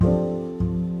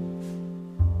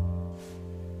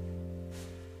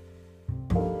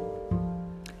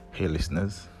Hey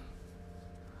listeners,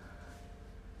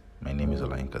 my name is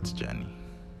Olayinka Tijani,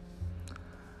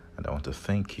 and I want to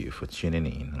thank you for tuning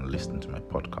in and listening to my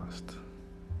podcast.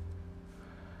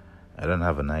 I don't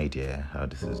have an idea how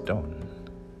this is done,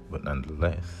 but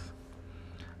nonetheless,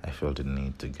 I feel the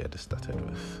need to get it started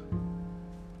with.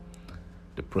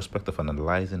 The prospect of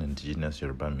analyzing indigenous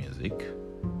Yoruba music,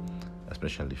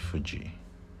 especially Fuji,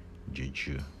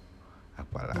 Juju,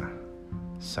 Akpala,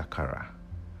 Sakara,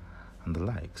 and the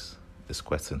likes, is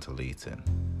quite scintillating,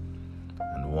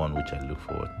 and one which I look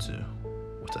forward to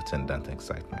with attendant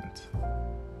excitement.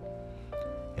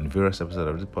 In various episodes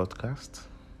of the podcast,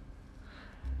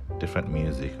 different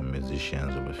music and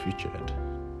musicians will be featured,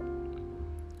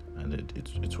 and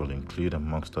it will include,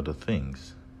 amongst other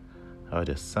things, how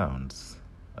their sounds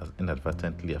has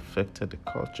inadvertently affected the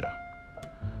culture,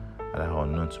 and how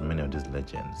unknown to many of these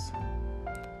legends,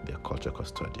 they are culture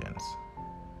custodians.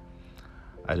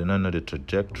 I do not know the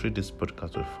trajectory this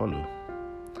podcast will follow,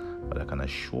 but I can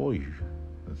assure you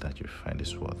that you find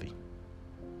this worthy.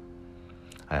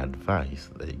 I advise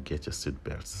that you get your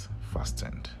seatbelts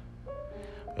fastened.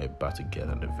 We're about to get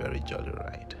on a very jolly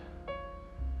ride.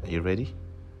 Are you ready?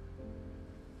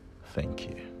 Thank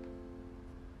you.